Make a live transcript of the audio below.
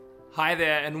Hi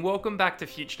there, and welcome back to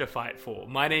Future to Fight For.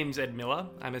 My name's Ed Miller.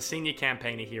 I'm a senior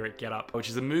campaigner here at GetUp, which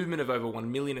is a movement of over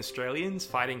 1 million Australians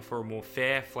fighting for a more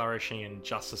fair, flourishing, and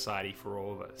just society for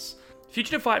all of us.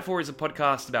 Future to Fight For is a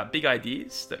podcast about big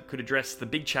ideas that could address the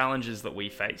big challenges that we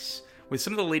face with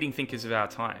some of the leading thinkers of our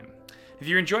time. If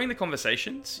you're enjoying the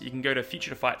conversations, you can go to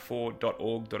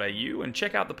futuretofight4.org.au and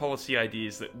check out the policy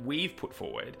ideas that we've put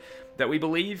forward that we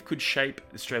believe could shape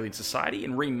Australian society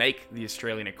and remake the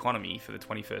Australian economy for the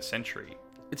 21st century.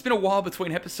 It's been a while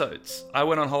between episodes. I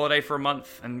went on holiday for a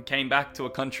month and came back to a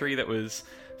country that was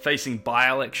facing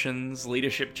by-elections,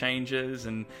 leadership changes,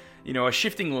 and a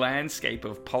shifting landscape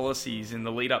of policies in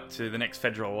the lead up to the next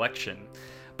federal election.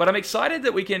 But I'm excited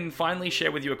that we can finally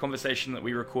share with you a conversation that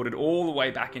we recorded all the way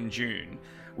back in June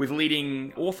with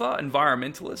leading author,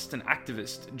 environmentalist, and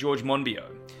activist George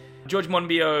Monbiot. George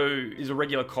Monbiot is a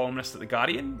regular columnist at The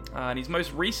Guardian, and his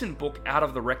most recent book, Out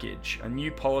of the Wreckage, A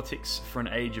New Politics for an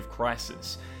Age of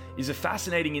Crisis, is a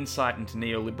fascinating insight into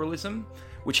neoliberalism,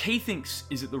 which he thinks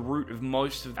is at the root of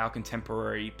most of our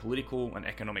contemporary political and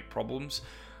economic problems.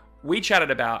 We chatted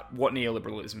about what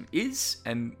neoliberalism is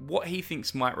and what he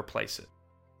thinks might replace it.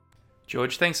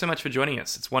 George, thanks so much for joining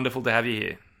us. It's wonderful to have you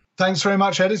here. Thanks very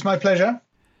much, Ed. It's my pleasure.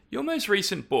 Your most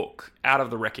recent book, Out of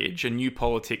the Wreckage, A New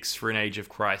Politics for an Age of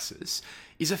Crisis,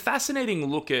 is a fascinating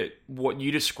look at what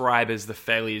you describe as the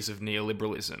failures of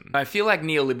neoliberalism. I feel like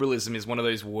neoliberalism is one of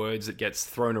those words that gets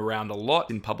thrown around a lot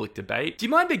in public debate. Do you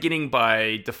mind beginning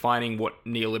by defining what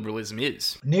neoliberalism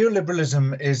is?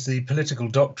 Neoliberalism is the political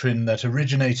doctrine that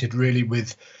originated really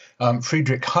with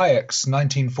Friedrich Hayek's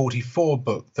 1944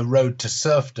 book, The Road to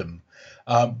Serfdom.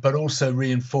 But also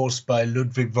reinforced by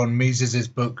Ludwig von Mises's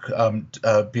book,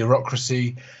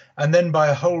 Bureaucracy, and then by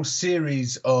a whole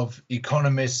series of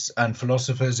economists and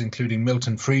philosophers, including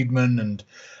Milton Friedman and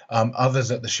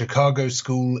others at the Chicago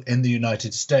School in the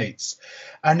United States.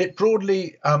 And it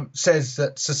broadly says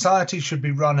that society should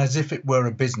be run as if it were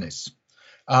a business,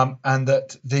 and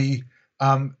that the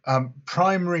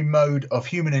primary mode of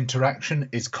human interaction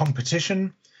is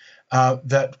competition,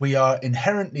 that we are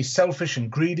inherently selfish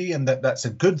and greedy, and that's a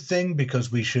good thing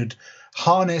because we should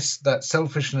harness that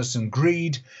selfishness and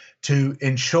greed to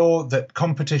ensure that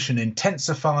competition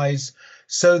intensifies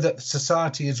so that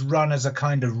society is run as a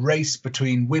kind of race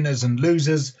between winners and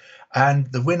losers.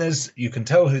 And the winners, you can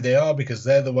tell who they are because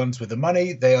they're the ones with the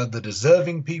money. They are the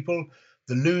deserving people.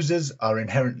 The losers are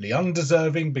inherently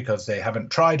undeserving because they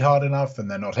haven't tried hard enough and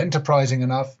they're not enterprising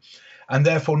enough, and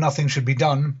therefore nothing should be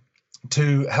done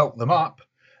to help them up.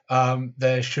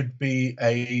 There should be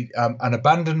an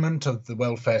abandonment of the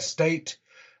welfare state.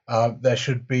 There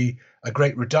should be a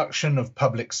great reduction of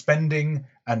public spending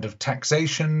and of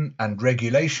taxation and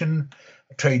regulation.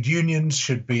 Trade unions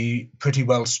should be pretty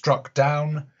well struck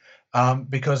down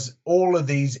because all of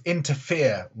these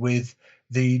interfere with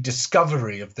the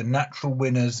discovery of the natural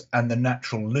winners and the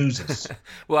natural losers.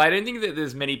 Well, I don't think that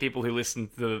there's many people who listen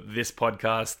to this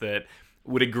podcast that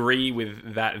would agree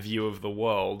with that view of the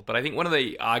world. But I think one of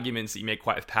the arguments that you make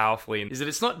quite powerfully is that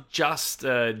it's not just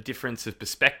a difference of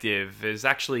perspective. There's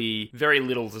actually very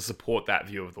little to support that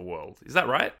view of the world. Is that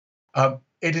right?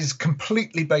 It is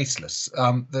completely baseless.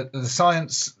 The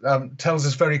science tells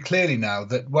us very clearly now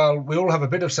that while we all have a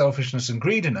bit of selfishness and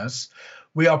greediness,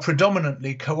 we are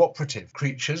predominantly cooperative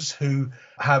creatures who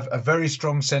have a very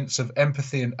strong sense of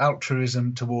empathy and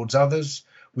altruism towards others.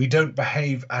 We don't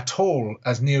behave at all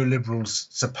as neoliberals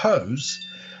suppose.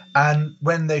 And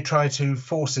when they try to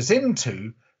force us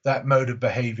into that mode of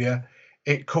behavior,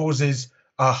 it causes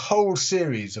a whole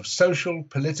series of social,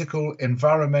 political,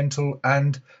 environmental,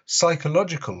 and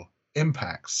psychological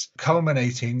impacts,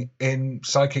 culminating in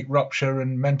psychic rupture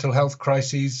and mental health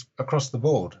crises across the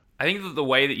board. I think that the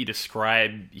way that you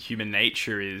describe human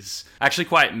nature is actually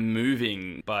quite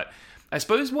moving, but I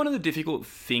suppose one of the difficult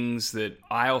things that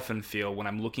I often feel when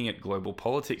I'm looking at global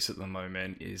politics at the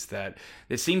moment is that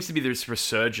there seems to be this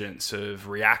resurgence of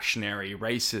reactionary,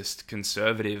 racist,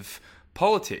 conservative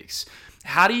politics.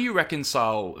 How do you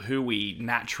reconcile who we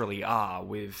naturally are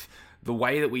with the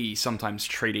way that we sometimes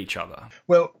treat each other?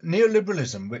 Well,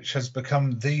 neoliberalism, which has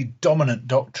become the dominant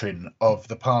doctrine of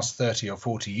the past 30 or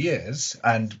 40 years,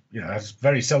 and has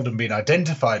very seldom been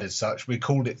identified as such. We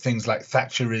called it things like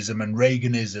Thatcherism and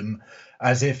Reaganism,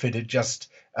 as if it had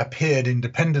just appeared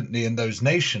independently in those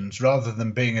nations, rather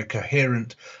than being a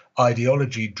coherent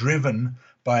ideology driven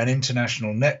by an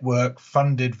international network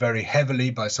funded very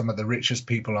heavily by some of the richest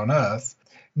people on earth.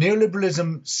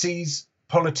 Neoliberalism sees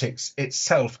politics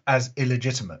itself as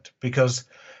illegitimate because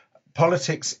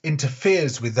politics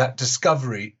interferes with that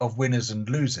discovery of winners and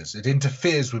losers. It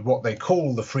interferes with what they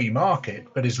call the free market,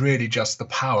 but is really just the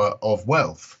power of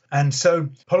wealth. And so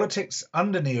politics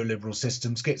under neoliberal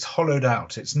systems gets hollowed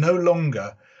out. It's no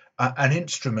longer an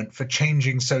instrument for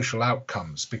changing social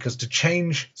outcomes, because to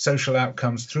change social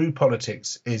outcomes through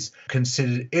politics is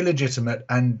considered illegitimate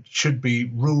and should be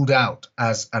ruled out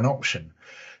as an option.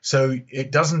 So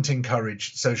it doesn't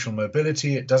encourage social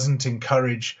mobility. It doesn't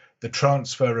encourage the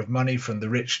transfer of money from the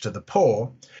rich to the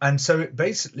poor. And so it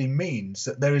basically means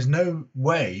that there is no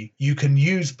way you can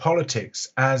use politics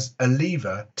as a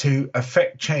lever to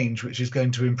affect change which is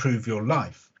going to improve your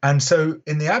life. And so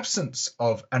in the absence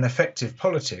of an effective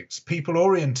politics, people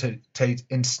orientate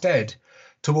instead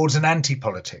towards an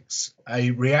anti-politics, a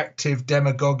reactive,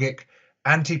 demagogic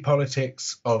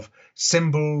anti-politics of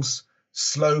symbols,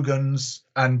 slogans,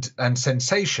 and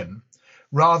sensation,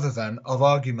 rather than of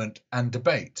argument and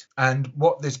debate. And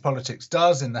what this politics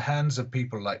does in the hands of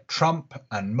people like Trump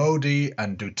and Modi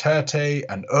and Duterte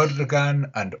and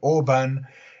Erdogan and Orban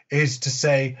is to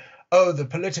say, oh, the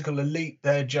political elite,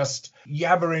 they're just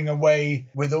yabbering away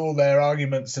with all their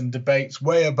arguments and debates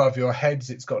way above your heads.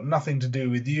 It's got nothing to do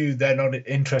with you. They're not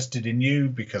interested in you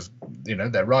because,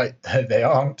 they're right, they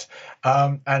aren't.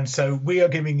 And so we are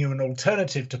giving you an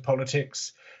alternative to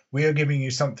politics. We are giving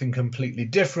you something completely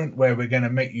different where we're going to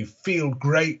make you feel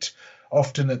great,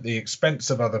 often at the expense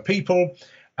of other people.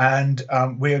 And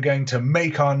we are going to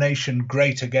make our nation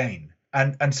great again.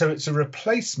 And so it's a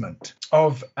replacement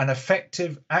of an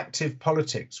effective, active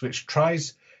politics, which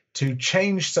tries to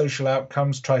change social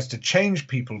outcomes, tries to change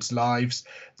people's lives.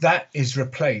 That is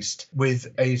replaced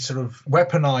with a sort of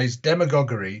weaponized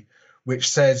demagoguery, which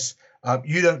says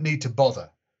you don't need to bother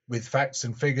with facts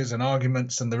and figures and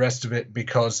arguments and the rest of it,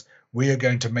 because we are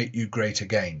going to make you great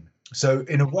again. So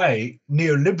in a way,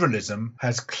 neoliberalism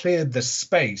has cleared the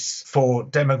space for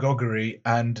demagoguery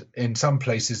and in some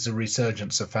places a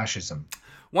resurgence of fascism.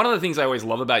 One of the things I always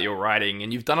love about your writing,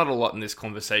 and you've done it a lot in this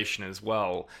conversation as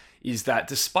well, is that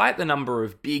despite the number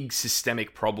of big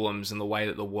systemic problems in the way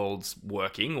that the world's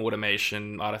working,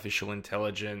 automation, artificial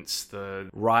intelligence, the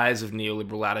rise of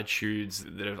neoliberal attitudes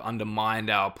that have undermined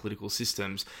our political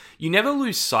systems, you never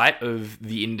lose sight of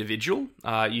the individual.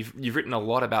 You've written a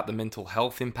lot about the mental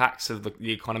health impacts of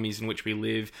the economies in which we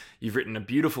live. You've written a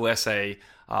beautiful essay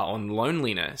on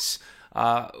loneliness.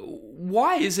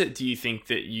 Why is it, do you think,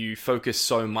 that you focus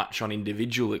so much on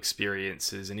individual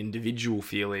experiences and individual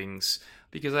feelings?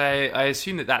 Because I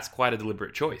assume that that's quite a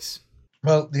deliberate choice.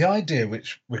 Well, the idea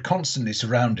which we're constantly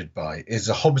surrounded by is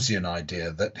a Hobbesian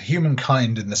idea that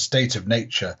humankind in the state of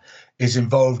nature is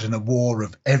involved in a war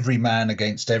of every man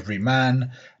against every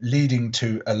man, leading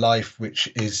to a life which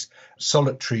is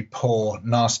solitary, poor,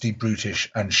 nasty,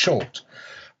 brutish, and short.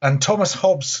 And Thomas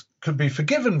Hobbes could be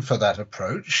forgiven for that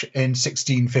approach in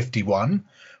 1651,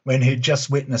 when he'd just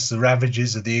witnessed the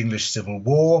ravages of the English Civil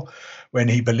War, when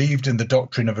he believed in the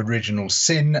doctrine of original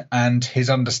sin, and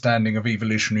his understanding of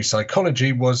evolutionary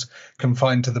psychology was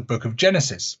confined to the book of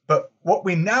Genesis. But what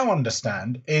we now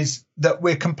understand is that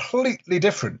we're completely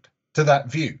different to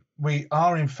that view. We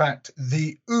are, in fact,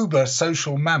 the uber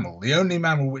social mammal. The only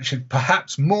mammal which is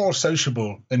perhaps more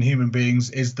sociable than human beings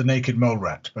is the naked mole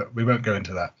rat, but we won't go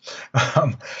into that.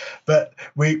 But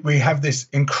we have this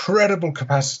incredible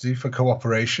capacity for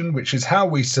cooperation, which is how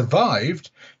we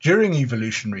survived during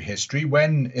evolutionary history,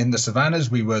 when in the savannas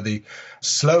we were the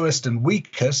slowest and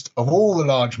weakest of all the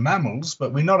large mammals,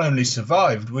 but we not only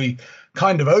survived, we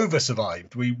kind of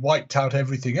over-survived. We wiped out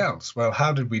everything else. Well,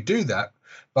 how did we do that?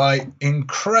 By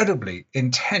incredibly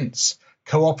intense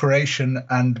cooperation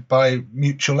and by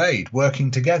mutual aid,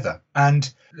 working together.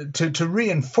 And to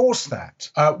reinforce that,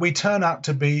 we turn out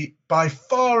to be by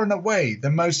far and away the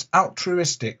most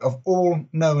altruistic of all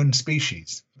known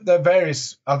species. There are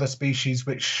various other species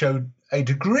which show a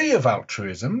degree of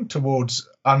altruism towards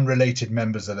unrelated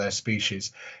members of their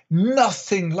species,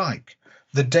 nothing like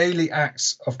the daily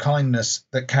acts of kindness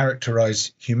that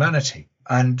characterize humanity.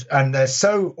 And they're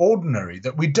so ordinary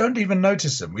that we don't even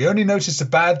notice them. We only notice the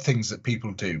bad things that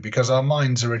people do because our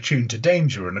minds are attuned to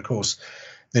danger. And of course,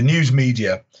 the news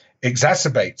media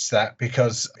exacerbates that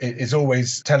because it is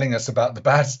always telling us about the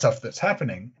bad stuff that's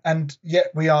happening. And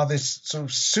yet we are this sort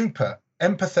of super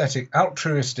empathetic,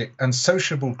 altruistic and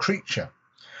sociable creature.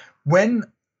 When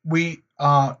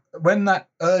that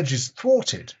urge is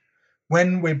thwarted,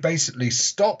 when we're basically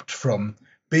stopped from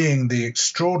being the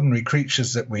extraordinary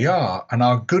creatures that we are, and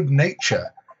our good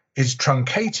nature is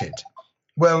truncated,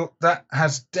 well, that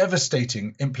has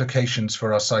devastating implications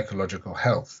for our psychological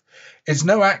health. It's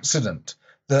no accident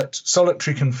that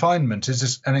solitary confinement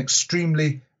is an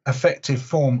extremely effective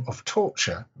form of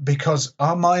torture because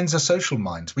our minds are social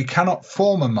minds. We cannot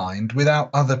form a mind without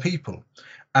other people,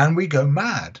 and we go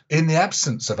mad in the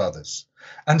absence of others.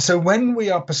 And so when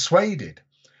we are persuaded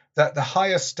that the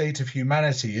highest state of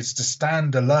humanity is to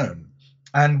stand alone,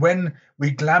 and when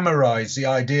we glamorize the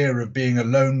idea of being a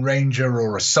lone ranger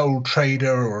or a sole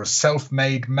trader or a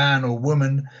self-made man or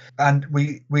woman, and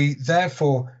we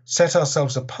therefore set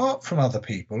ourselves apart from other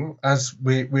people, as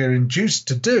we're induced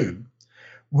to do,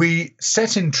 we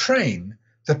set in train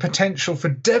the potential for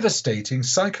devastating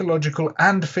psychological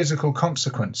and physical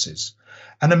consequences.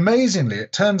 And amazingly,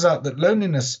 it turns out that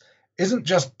loneliness isn't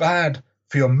just bad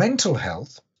for your mental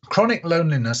health. Chronic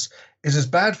loneliness is as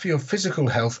bad for your physical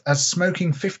health as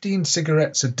smoking 15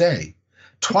 cigarettes a day,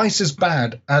 twice as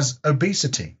bad as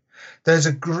obesity. There's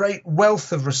a great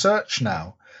wealth of research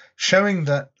now showing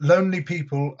that lonely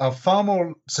people are far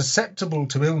more susceptible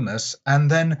to illness and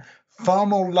then far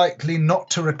more likely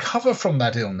not to recover from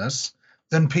that illness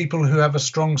than people who have a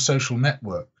strong social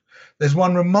network. There's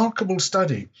one remarkable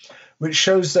study which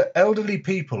shows that elderly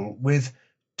people with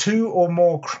 2 or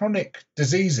more chronic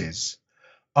diseases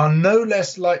are no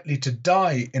less likely to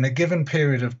die in a given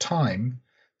period of time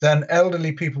than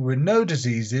elderly people with no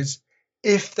diseases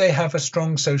if they have a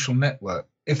strong social network.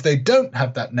 If they don't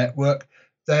have that network,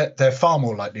 they're far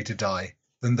more likely to die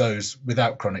than those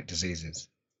without chronic diseases.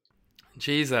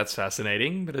 Geez, that's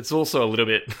fascinating, but it's also a little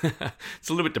bit it's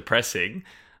a little bit depressing.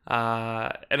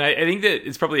 And I think that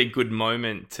it's probably a good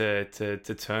moment to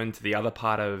turn to the other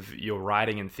part of your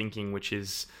writing and thinking, which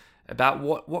is about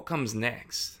what comes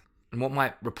next and what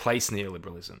might replace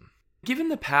neoliberalism. Given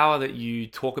the power that you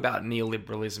talk about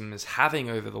neoliberalism as having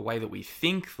over the way that we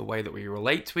think, the way that we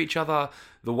relate to each other,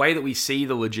 the way that we see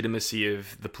the legitimacy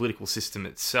of the political system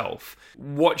itself,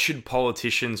 what should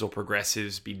politicians or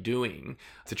progressives be doing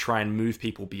to try and move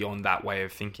people beyond that way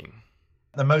of thinking?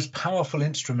 The most powerful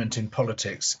instrument in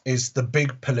politics is the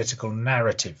big political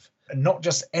narrative. Not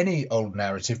just any old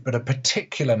narrative, but a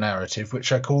particular narrative,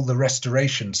 which I call the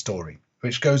restoration story,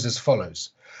 which goes as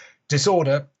follows.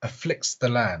 Disorder afflicts the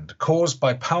land, caused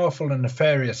by powerful and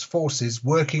nefarious forces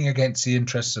working against the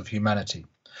interests of humanity.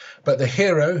 But the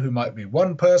hero, who might be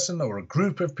one person or a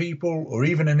group of people or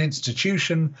even an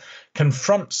institution,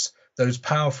 confronts those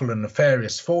powerful and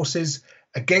nefarious forces,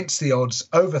 against the odds,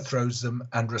 overthrows them,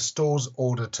 and restores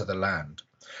order to the land.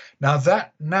 Now,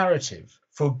 that narrative,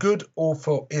 for good or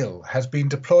for ill, has been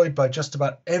deployed by just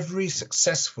about every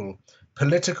successful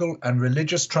political and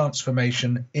religious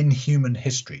transformation in human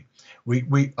history.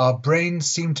 Our brains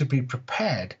seem to be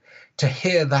prepared to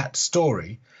hear that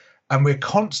story, and we're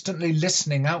constantly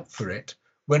listening out for it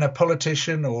when a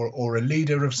politician or a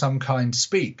leader of some kind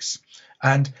speaks.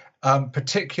 And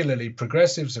particularly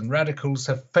progressives and radicals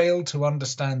have failed to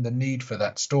understand the need for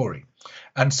that story.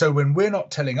 And so when we're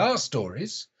not telling our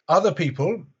stories, other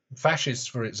people, fascists,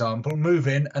 for example, move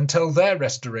in and tell their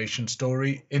restoration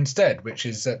story instead, which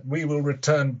is that we will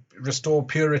restore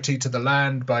purity to the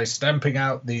land by stamping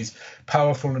out these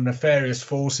powerful and nefarious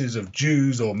forces of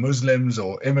Jews or Muslims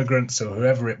or immigrants or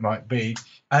whoever it might be.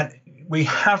 And we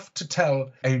have to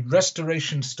tell a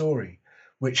restoration story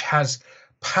which has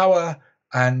power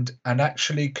and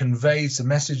actually conveys the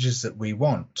messages that we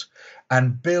want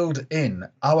and build in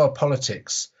our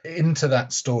politics into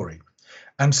that story.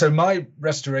 And so my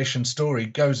restoration story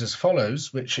goes as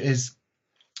follows, which is: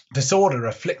 disorder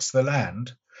afflicts the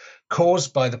land,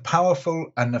 caused by the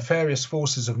powerful and nefarious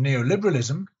forces of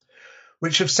neoliberalism,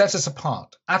 which have set us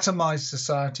apart, atomized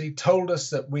society, told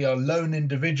us that we are lone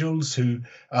individuals who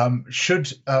should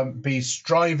be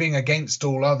striving against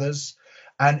all others,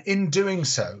 and in doing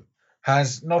so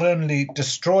has not only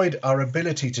destroyed our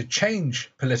ability to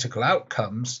change political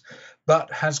outcomes,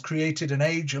 but has created an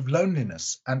age of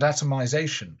loneliness and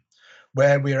atomization,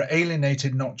 where we are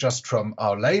alienated not just from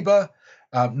our labor,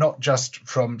 not just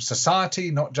from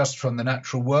society, not just from the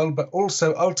natural world, but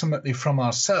also ultimately from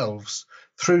ourselves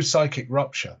through psychic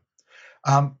rupture.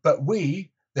 But we,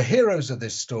 the heroes of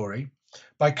this story,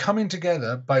 by coming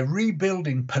together, by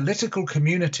rebuilding political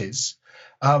communities,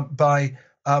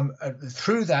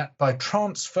 through that, by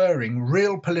transferring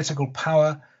real political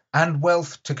power and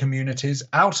wealth to communities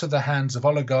out of the hands of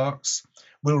oligarchs,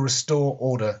 will restore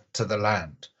order to the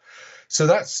land. So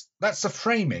that's the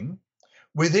framing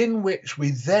within which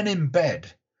we then embed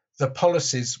the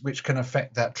policies which can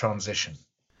affect that transition.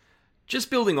 Just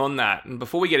building on that, and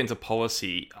before we get into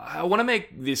policy, I want to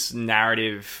make this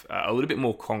narrative a little bit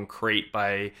more concrete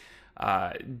by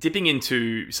dipping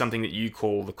into something that you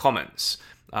call the commons.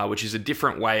 which is a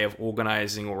different way of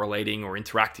organizing or relating or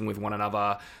interacting with one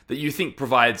another that you think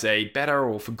provides a better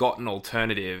or forgotten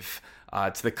alternative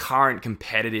to the current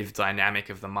competitive dynamic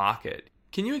of the market.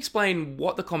 Can you explain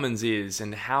what the commons is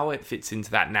and how it fits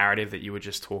into that narrative that you were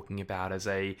just talking about as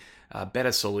a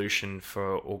better solution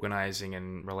for organizing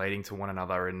and relating to one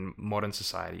another in modern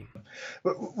society?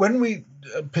 When we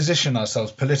position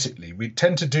ourselves politically, we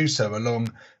tend to do so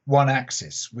along one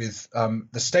axis with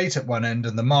the state at one end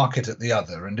and the market at the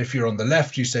other. And if you're on the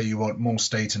left, you say you want more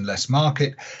state and less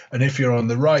market. And if you're on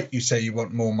the right, you say you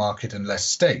want more market and less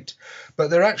state. But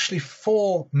there are actually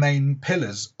four main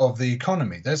pillars of the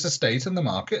economy. There's the state and the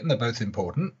market, and they're both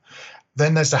important.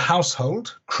 Then there's the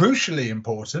household, crucially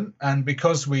important, and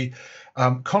because we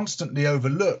constantly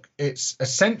overlook its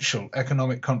essential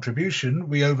economic contribution,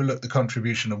 we overlook the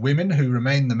contribution of women, who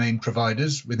remain the main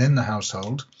providers within the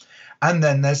household. And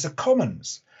then there's the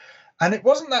commons. And it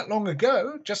wasn't that long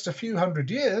ago, just a few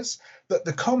hundred years, that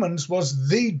the commons was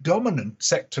the dominant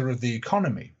sector of the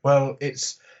economy. Well,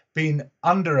 it's been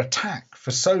under attack for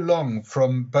so long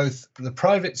from both the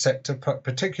private sector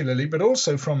particularly, but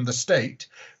also from the state,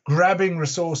 grabbing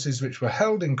resources which were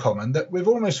held in common, that we've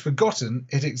almost forgotten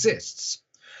it exists.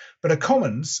 But a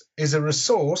commons is a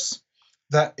resource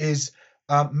that is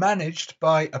managed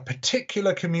by a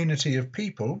particular community of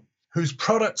people whose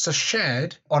products are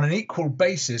shared on an equal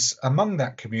basis among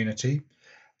that community,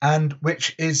 and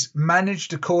which is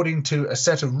managed according to a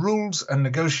set of rules and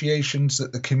negotiations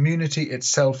that the community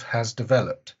itself has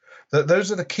developed.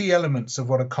 Those are the key elements of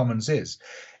what a commons is.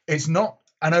 It's not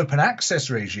an open access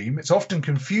regime. It's often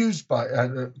confused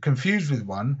with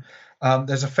one.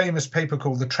 There's a famous paper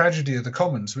called The Tragedy of the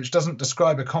Commons, which doesn't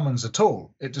describe a commons at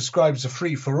all. It describes a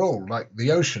free-for-all, like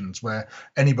the oceans, where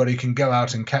anybody can go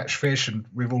out and catch fish, and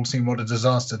we've all seen what a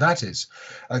disaster that is.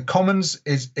 Commons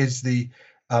is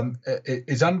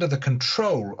under the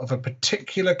control of a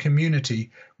particular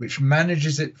community which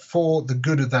manages it for the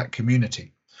good of that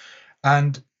community.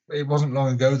 And it wasn't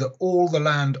long ago that all the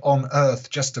land on earth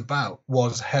just about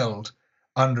was held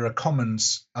under a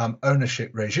commons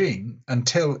ownership regime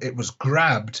until it was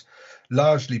grabbed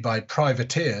largely by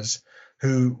privateers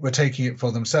who were taking it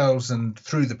for themselves and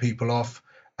threw the people off,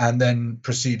 and then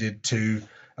proceeded to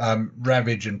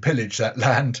ravage and pillage that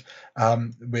land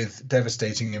with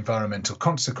devastating environmental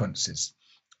consequences.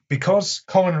 Because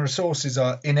common resources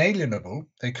are inalienable,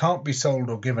 they can't be sold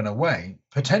or given away,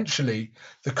 potentially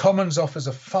the commons offers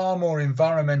a far more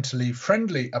environmentally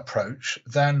friendly approach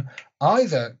than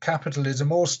either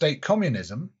capitalism or state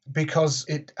communism, because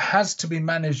it has to be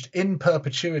managed in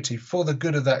perpetuity for the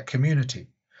good of that community.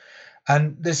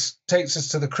 And this takes us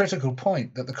to the critical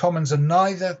point that the commons are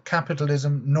neither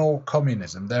capitalism nor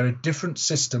communism. They're a different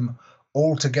system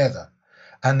altogether.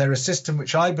 And they're a system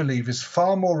which I believe is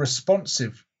far more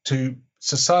responsive to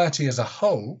society as a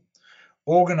whole,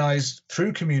 organized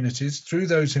through communities, through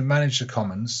those who manage the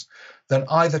commons, than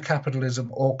either capitalism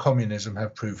or communism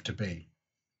have proved to be.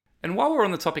 And while we're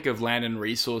on the topic of land and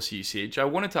resource usage, I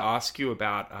wanted to ask you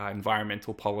about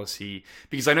environmental policy,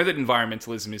 because I know that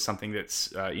environmentalism is something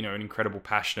that's an incredible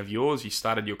passion of yours. You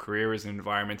started your career as an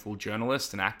environmental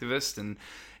journalist and activist, and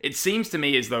it seems to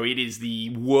me as though it is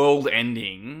the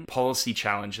world-ending policy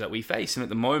challenge that we face. And at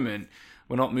the moment,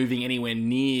 we're not moving anywhere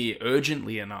near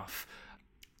urgently enough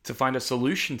to find a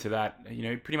solution to that,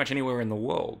 pretty much anywhere in the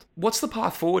world. What's the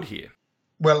path forward here?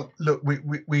 Well, look,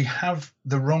 we have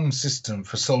the wrong system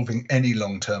for solving any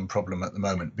long-term problem at the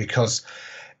moment, because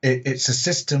it's a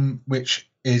system which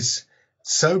is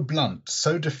so blunt,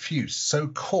 so diffuse, so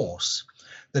coarse,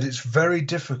 that it's very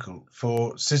difficult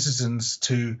for citizens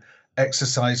to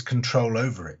exercise control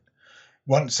over it.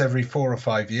 Once every 4 or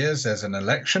 5 years, there's an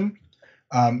election,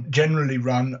 generally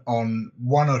run on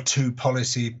one or two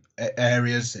policy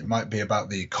areas. It might be about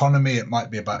the economy, it might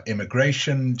be about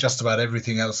immigration, just about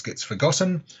everything else gets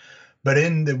forgotten. But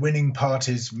in the winning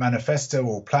party's manifesto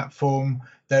or platform,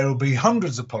 there will be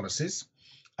hundreds of policies,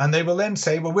 and they will then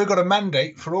say, well, we've got a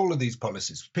mandate for all of these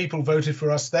policies. People voted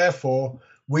for us, therefore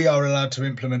we are allowed to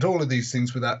implement all of these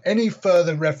things without any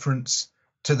further reference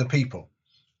to the people.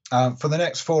 For the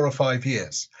next 4 or 5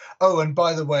 years. Oh, and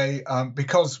by the way,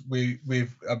 because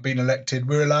we've been elected,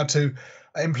 we're allowed to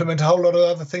implement a whole lot of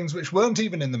other things which weren't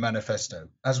even in the manifesto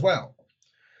as well.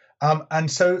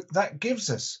 And so that gives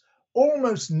us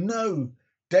almost no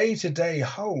day-to-day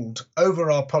hold over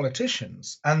our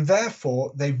politicians, and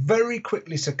therefore they very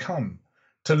quickly succumb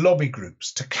to lobby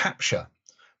groups, to capture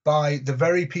by the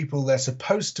very people they're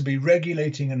supposed to be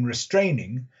regulating and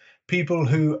restraining, people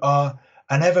who are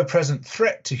an ever-present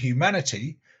threat to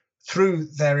humanity, through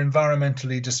their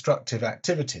environmentally destructive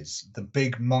activities, the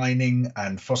big mining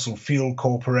and fossil fuel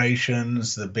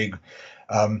corporations, the big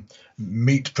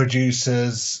meat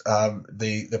producers,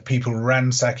 the people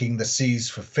ransacking the seas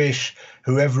for fish,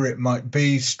 whoever it might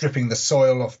be, stripping the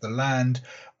soil off the land,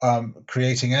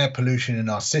 creating air pollution in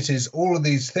our cities. All of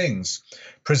these things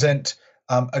present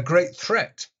a great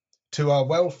threat to our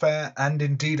welfare and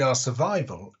indeed our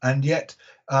survival. And yet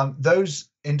those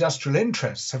industrial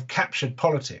interests have captured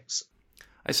politics.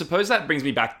 I suppose that brings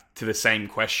me back to the same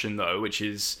question, though, which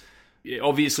is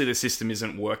obviously the system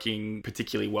isn't working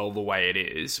particularly well the way it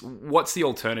is. What's the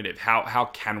alternative? How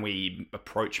can we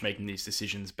approach making these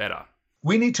decisions better?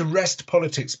 We need to wrest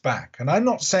politics back. And I'm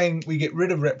not saying we get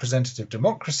rid of representative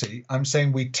democracy. I'm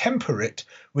saying we temper it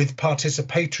with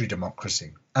participatory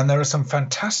democracy. And there are some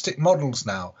fantastic models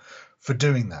now for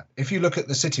doing that. If you look at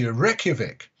the city of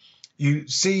Reykjavik, you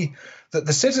see that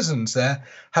the citizens there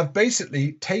have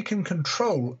basically taken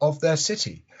control of their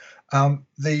city.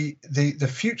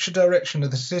 The future direction of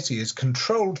the city is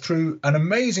controlled through an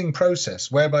amazing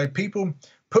process whereby people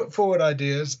put forward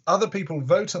ideas, other people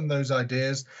vote on those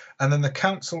ideas, and then the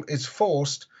council is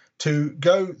forced to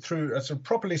go through a sort of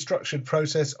properly structured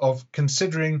process of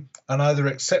considering and either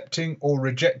accepting or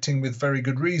rejecting with very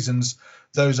good reasons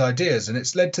those ideas. And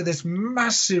it's led to this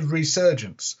massive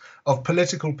resurgence of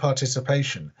political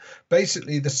participation.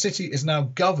 Basically, the city is now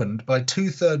governed by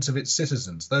 2/3 of its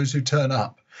citizens, those who turn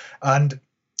up. And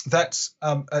that's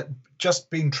just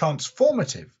been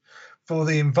transformative for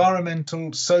the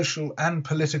environmental, social and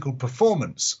political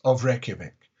performance of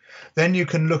Reykjavik. Then you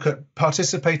can look at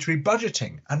participatory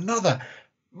budgeting, another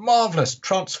marvelous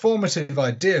transformative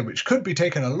idea which could be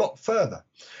taken a lot further.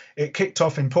 It kicked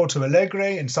off in Porto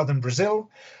Alegre in southern Brazil,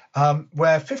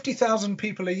 where 50,000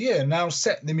 people a year now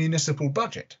set the municipal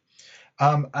budget,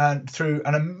 and through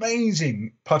an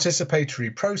amazing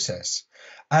participatory process.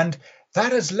 And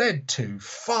that has led to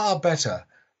far better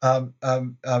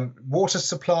water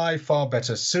supply, far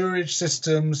better sewerage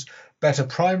systems, better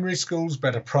primary schools,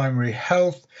 better primary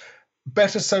health,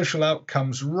 better social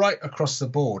outcomes right across the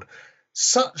board,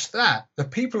 such that the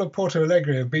people of Porto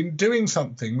Alegre have been doing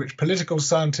something which political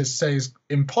scientists say is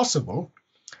impossible.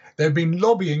 They've been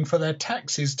lobbying for their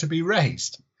taxes to be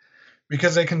raised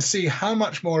because they can see how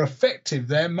much more effective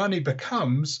their money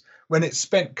becomes when it's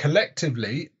spent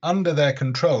collectively under their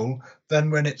control than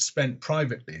when it's spent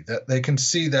privately, that they can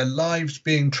see their lives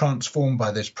being transformed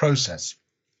by this process.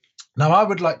 Now, I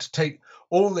would like to take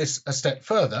all this a step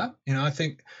further. I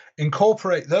think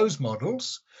incorporate those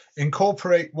models,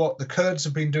 incorporate what the Kurds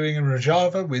have been doing in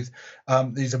Rojava with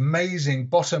these amazing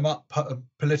bottom-up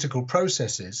political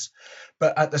processes,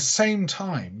 but at the same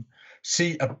time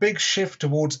see a big shift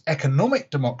towards economic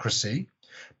democracy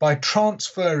by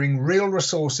transferring real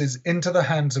resources into the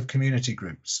hands of community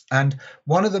groups. And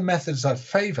one of the methods I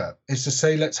favour is to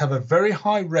say, let's have a very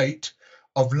high rate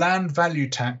of land value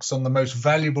tax on the most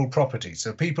valuable property.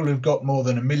 So people who've got more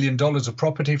than $1 million of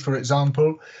property, for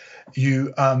example,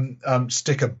 you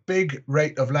stick a big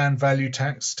rate of land value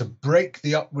tax to break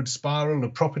the upward spiral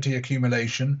of property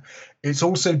accumulation. It's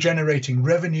also generating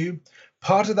revenue.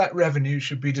 Part of that revenue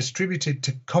should be distributed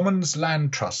to commons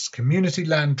land trusts, community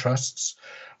land trusts,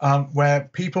 where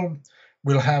people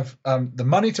will have the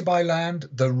money to buy land,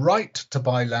 the right to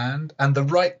buy land, and the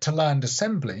right to land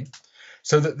assembly,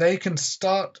 so that they can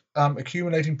start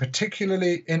accumulating,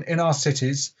 particularly in our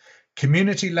cities,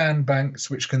 community land banks,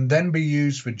 which can then be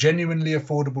used for genuinely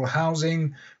affordable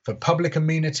housing, for public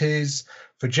amenities,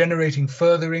 for generating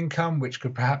further income, which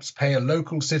could perhaps pay a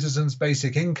local citizen's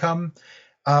basic income.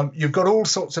 You've got all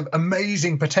sorts of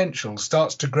amazing potential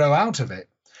starts to grow out of it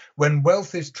when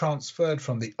wealth is transferred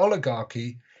from the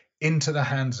oligarchy into the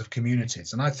hands of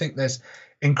communities. And I think there's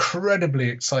incredibly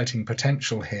exciting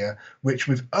potential here, which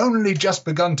we've only just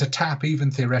begun to tap, even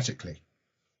theoretically.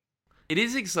 It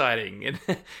is exciting.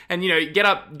 And Get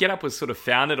Up was sort of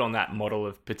founded on that model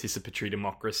of participatory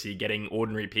democracy, getting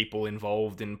ordinary people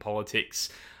involved in politics,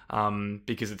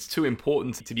 because it's too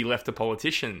important to be left to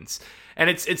politicians. And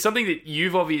it's something that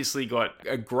you've obviously got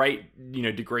a great,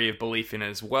 degree of belief in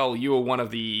as well. You were one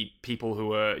of the people who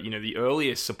were, the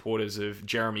earliest supporters of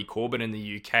Jeremy Corbyn in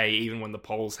the UK, even when the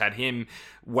polls had him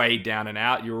way down and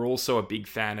out. You were also a big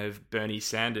fan of Bernie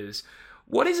Sanders.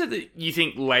 What is it that you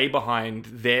think lay behind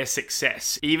their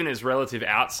success, even as relative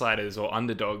outsiders or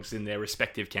underdogs in their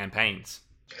respective campaigns?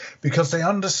 Because they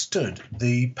understood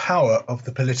the power of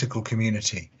the political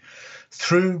community.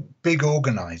 Through big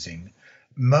organising,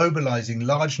 mobilizing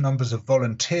large numbers of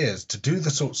volunteers to do the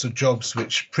sorts of jobs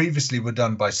which previously were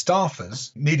done by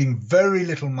staffers, needing very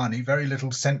little money, very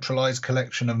little centralized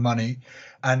collection of money,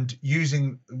 and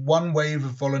using one wave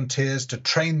of volunteers to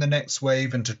train the next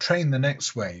wave and to train the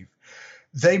next wave.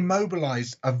 They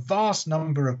mobilized a vast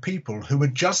number of people who were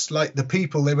just like the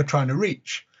people they were trying to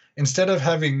reach. Instead of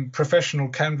having professional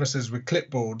canvassers with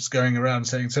clipboards going around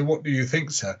saying, "So what do you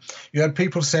think, sir?" You had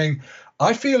people saying,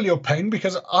 "I feel your pain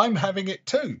because I'm having it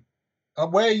too.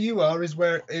 Where you are is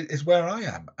where I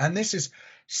am." And this is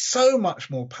so much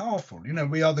more powerful. You know,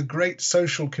 we are the great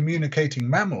social communicating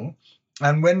mammal.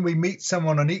 And when we meet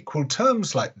someone on equal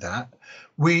terms like that,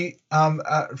 we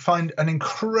find an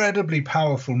incredibly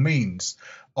powerful means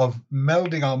of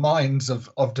melding our minds,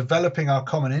 of developing our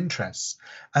common interests.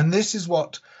 And this is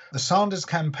what the Sanders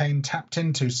campaign tapped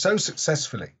into so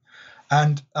successfully.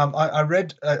 And I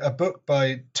read a book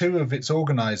by two of its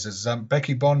organizers,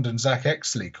 Becky Bond and Zach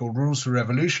Exley, called Rules for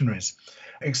Revolutionaries,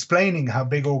 explaining how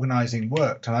big organizing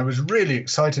worked. And I was really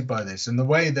excited by this and the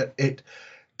way that it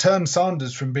turned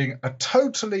Sanders from being a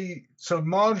totally sort of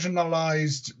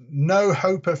marginalized,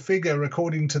 no-hoper figure,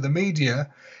 according to the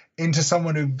media, into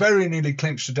someone who very nearly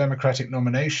clinched a Democratic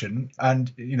nomination.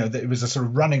 And, you know, it was a sort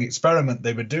of running experiment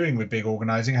they were doing with big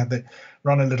organizing. Had they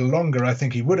run a little longer, I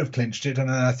think he would have clinched it. And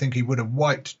then I think he would have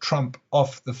wiped Trump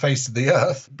off the face of the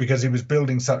earth because he was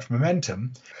building such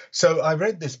momentum. So I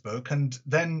read this book. And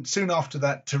then soon after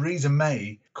that, Theresa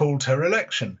May called her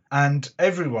election. And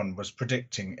everyone was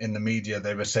predicting in the media,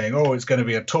 they were saying, oh, it's going to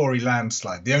be a Tory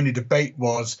landslide. The only debate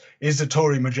was, is the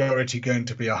Tory majority going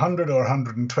to be 100 or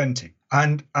 120?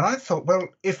 And I thought, well,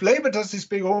 if Labour does this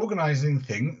big organising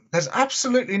thing, there's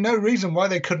absolutely no reason why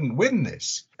they couldn't win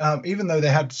this, even though they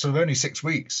had sort of only 6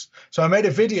 weeks. So I made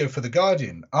a video for The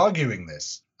Guardian arguing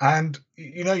this. And,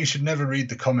 you know, you should never read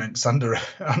the comments under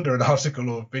an article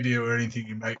or video or anything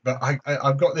you make. But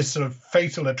I've got this sort of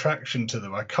fatal attraction to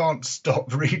them. I can't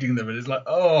stop reading them. And it's like,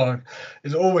 oh,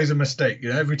 it's always a mistake.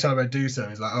 You know, every time I do so,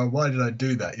 it's like, oh, why did I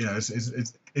do that? You know,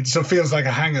 it sort of feels like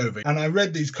a hangover. And I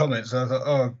read these comments and I thought,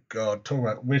 oh, God, talk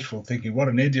about wishful thinking. What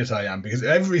an idiot I am. Because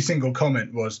every single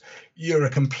comment was, you're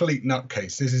a complete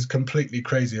nutcase. This is completely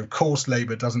crazy. Of course,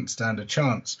 Labour doesn't stand a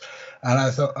chance. And I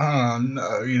thought, oh,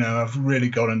 no, you know, I've really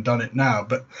gone and done it now.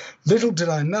 But little did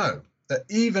I know that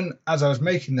even as I was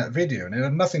making that video, and it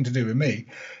had nothing to do with me,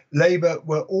 Labour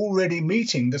were already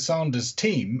meeting the Sanders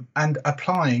team and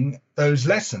applying those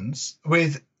lessons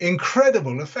with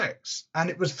incredible effects. And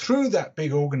it was through that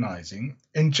big organising,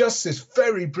 in just this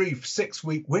very brief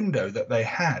 6-week window that they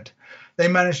had, they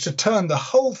managed to turn the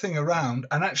whole thing around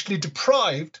and actually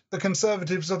deprived the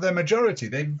Conservatives of their majority.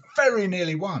 They very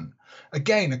nearly won.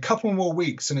 Again, a couple more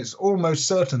weeks and it's almost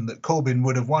certain that Corbyn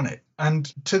would have won it.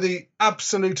 And to the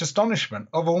absolute astonishment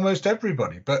of almost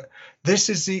everybody. But this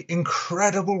is the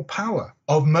incredible power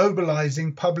of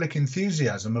mobilising public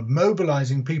enthusiasm, of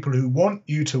mobilising people who want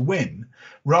you to win,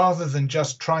 rather than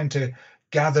just trying to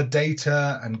gather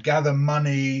data and gather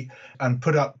money and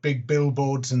put up big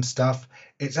billboards and stuff.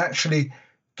 It's actually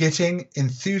getting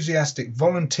enthusiastic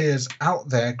volunteers out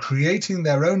there, creating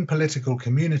their own political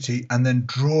community, and then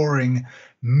drawing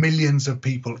millions of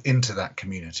people into that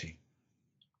community.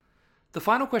 The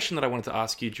final question that I wanted to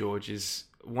ask you, George, is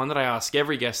one that I ask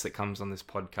every guest that comes on this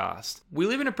podcast. We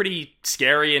live in a pretty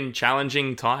scary and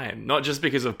challenging time, not just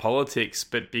because of politics,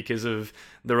 but because of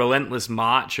the relentless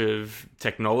march of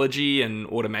technology and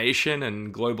automation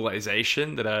and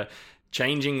globalization that are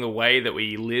changing the way that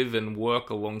we live and work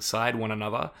alongside one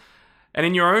another. And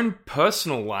in your own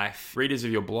personal life, readers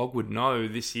of your blog would know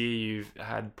this year you've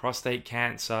had prostate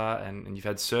cancer and you've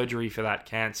had surgery for that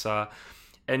cancer.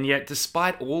 And yet,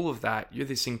 despite all of that, you're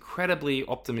this incredibly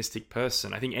optimistic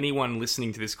person. I think anyone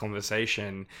listening to this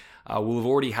conversation will have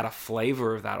already had a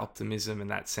flavor of that optimism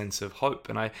and that sense of hope.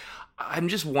 And I'm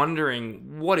just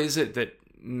wondering, what is it that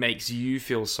makes you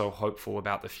feel so hopeful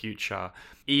about the future,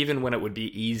 even when it would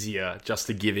be easier just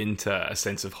to give into a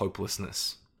sense of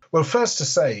hopelessness? Well, first to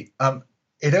say,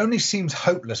 it only seems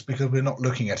hopeless because we're not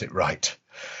looking at it right.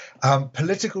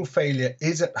 Political failure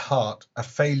is at heart a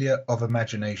failure of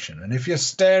imagination. And if you're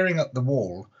staring at the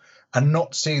wall and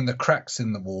not seeing the cracks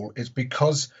in the wall, it's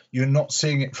because you're not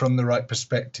seeing it from the right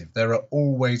perspective. There are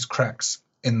always cracks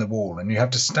in the wall, and you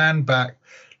have to stand back,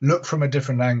 look from a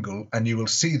different angle, and you will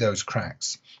see those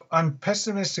cracks. I'm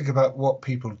pessimistic about what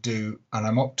people do, and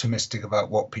I'm optimistic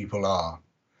about what people are.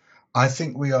 I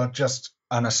think we are just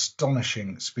an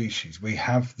astonishing species. We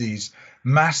have these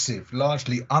massive,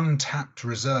 largely untapped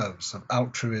reserves of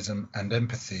altruism and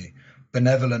empathy,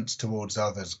 benevolence towards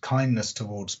others, kindness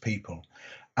towards people.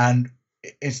 And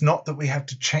it's not that we have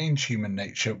to change human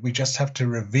nature, we just have to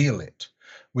reveal it.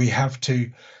 We have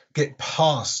to get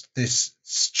past this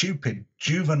stupid,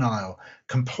 juvenile,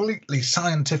 completely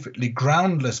scientifically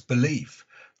groundless belief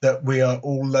that we are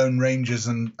all lone rangers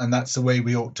and that's the way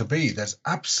we ought to be. There's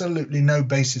absolutely no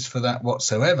basis for that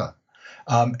whatsoever.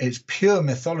 It's pure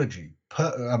mythology,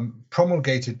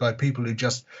 promulgated by people who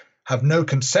just have no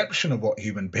conception of what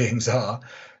human beings are,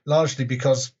 largely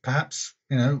because perhaps,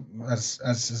 as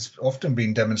has often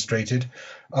been demonstrated,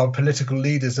 our political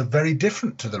leaders are very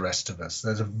different to the rest of us.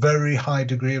 There's a very high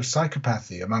degree of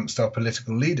psychopathy amongst our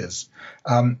political leaders,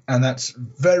 and that's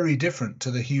very different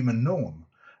to the human norm.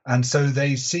 And so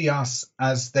they see us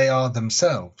as they are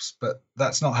themselves, but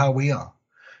that's not how we are.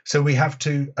 So we have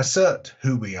to assert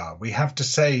who we are. We have to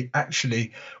say,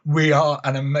 actually, we are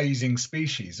an amazing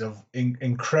species of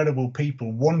incredible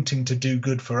people wanting to do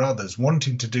good for others,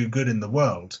 wanting to do good in the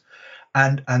world.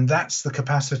 And that's the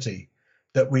capacity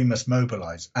that we must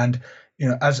mobilize. And,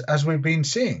 as we've been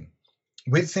seeing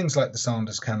with things like the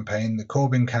Sanders campaign, the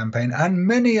Corbyn campaign, and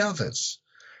many others,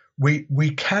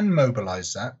 we can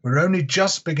mobilize that. We're only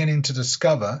just beginning to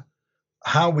discover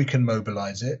how we can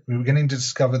mobilize it. We're beginning to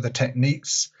discover the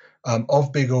techniques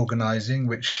of big organizing,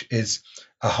 which is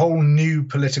a whole new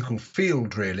political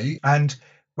field, really. And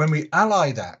when we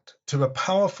ally that to a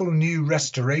powerful new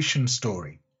restoration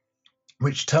story,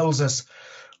 which tells us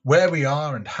where we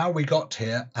are and how we got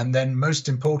here, and then most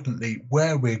importantly,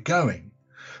 where we're going,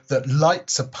 that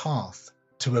lights a path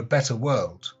to a better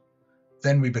world,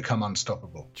 then we become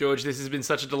unstoppable. George, this has been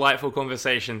such a delightful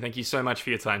conversation. Thank you so much for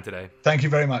your time today. Thank you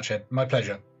very much, Ed. My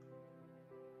pleasure.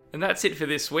 And that's it for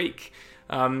this week.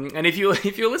 And if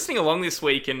you're listening along this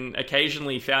week and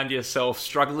occasionally found yourself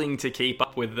struggling to keep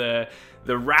up with the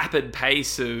rapid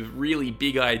pace of really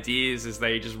big ideas as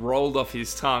they just rolled off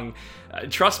his tongue,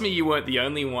 trust me, you weren't the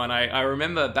only one. I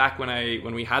remember back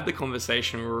when we had the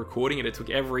conversation, we were recording it, it took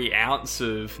every ounce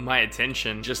of my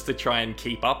attention just to try and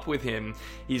keep up with him.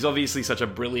 He's obviously such a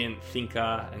brilliant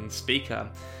thinker and speaker.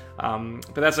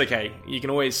 But that's okay. You can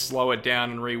always slow it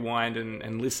down and rewind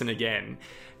and listen again.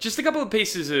 Just a couple of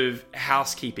pieces of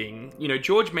housekeeping.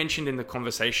 George mentioned in the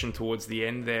conversation towards the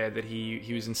end there that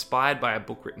he was inspired by a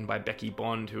book written by Becky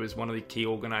Bond, who is one of the key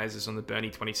organisers on the Bernie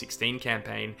 2016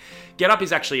 campaign. Get Up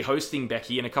is actually hosting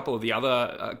Becky and a couple of the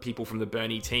other people from the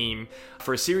Bernie team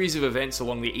for a series of events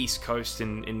along the East Coast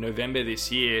in November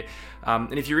this year.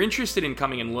 And if you're interested in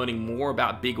coming and learning more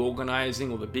about big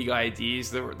organising or the big ideas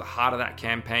that are at the heart of that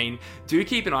campaign, do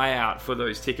keep an eye out for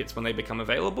those tickets when they become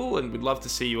available, and we'd love to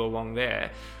see you along there.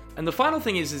 And the final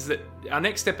thing is that our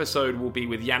next episode will be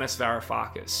with Yanis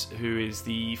Varoufakis, who is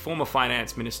the former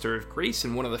finance minister of Greece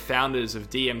and one of the founders of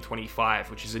DiEM25,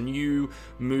 which is a new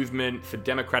movement for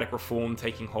democratic reform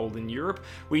taking hold in Europe.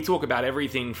 We talk about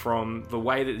everything from the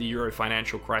way that the Euro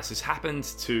financial crisis happened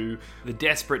to the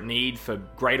desperate need for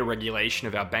greater regulation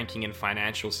of our banking and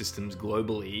financial systems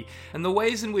globally, and the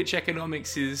ways in which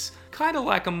economics is kind of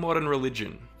like a modern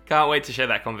religion. Can't wait to share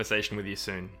that conversation with you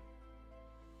soon.